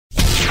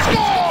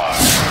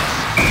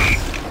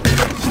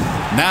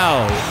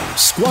Now,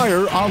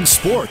 Squire on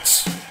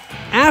Sports.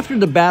 After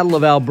the Battle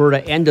of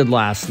Alberta ended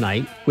last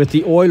night, with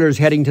the Oilers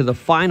heading to the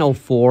Final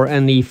Four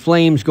and the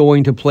Flames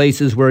going to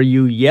places where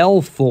you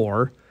yell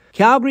for,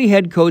 Calgary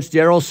head coach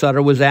Daryl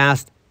Sutter was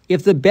asked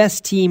if the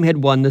best team had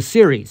won the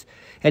series.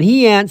 And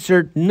he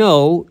answered,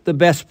 no, the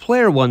best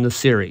player won the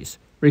series,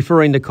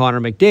 referring to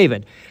Connor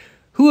McDavid,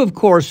 who, of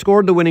course,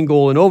 scored the winning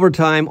goal in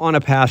overtime on a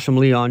pass from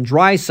Leon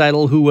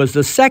Draisaitl, who was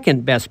the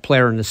second best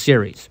player in the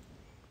series.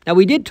 Now,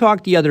 we did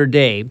talk the other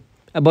day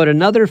about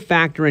another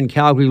factor in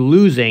Calgary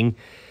losing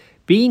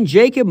being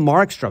Jacob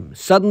Markstrom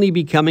suddenly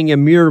becoming a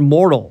mere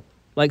mortal,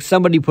 like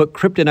somebody put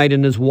kryptonite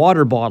in his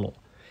water bottle.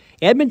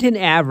 Edmonton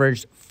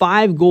averaged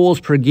 5 goals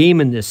per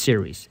game in this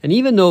series, and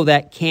even though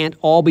that can't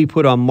all be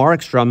put on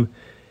Markstrom,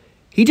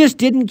 he just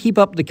didn't keep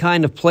up the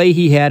kind of play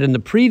he had in the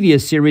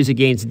previous series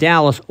against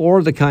Dallas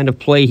or the kind of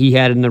play he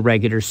had in the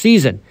regular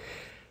season.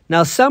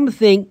 Now, some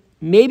think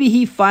maybe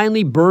he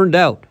finally burned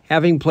out,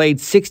 having played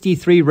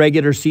 63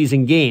 regular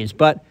season games,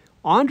 but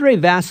Andrei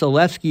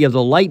Vasilevsky of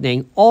the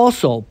Lightning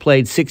also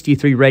played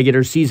 63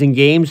 regular season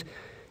games,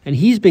 and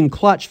he's been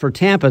clutch for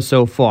Tampa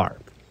so far.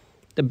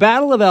 The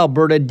Battle of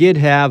Alberta did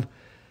have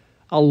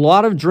a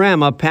lot of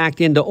drama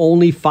packed into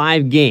only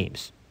 5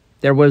 games.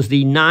 There was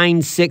the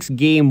 9-6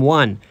 Game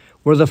 1,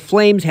 where the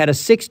Flames had a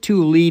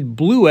 6-2 lead,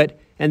 blew it,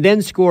 and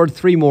then scored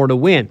 3 more to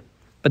win.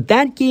 But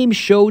that game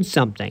showed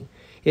something.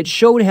 It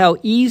showed how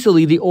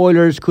easily the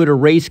Oilers could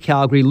erase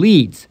Calgary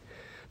leads.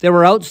 There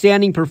were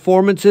outstanding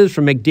performances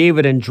from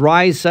McDavid and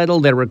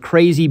Draisaitl. There were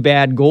crazy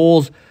bad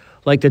goals,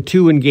 like the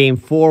 2 in Game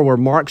 4 where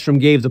Markstrom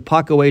gave the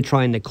puck away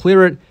trying to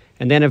clear it.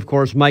 And then, of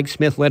course, Mike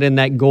Smith let in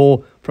that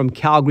goal from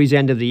Calgary's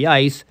end of the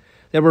ice.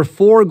 There were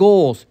 4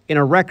 goals in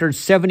a record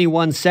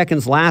 71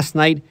 seconds last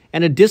night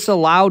and a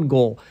disallowed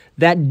goal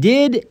that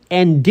did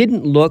and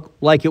didn't look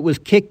like it was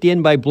kicked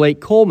in by Blake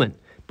Coleman.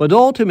 But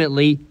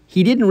ultimately,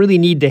 he didn't really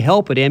need to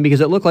help it in because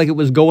it looked like it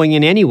was going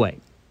in anyway.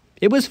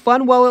 It was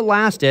fun while it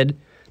lasted.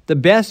 The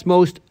best,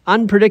 most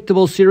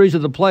unpredictable series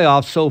of the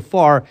playoffs so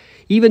far,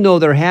 even though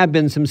there have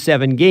been some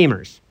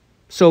 7-gamers.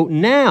 So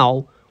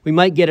now we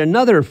might get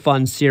another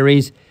fun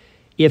series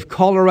if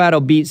Colorado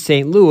beats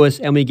St. Louis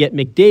and we get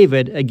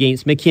McDavid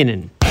against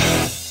McKinnon.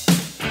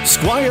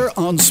 Squire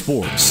on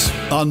Sports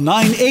on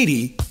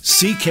 980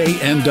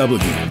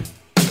 CKNW.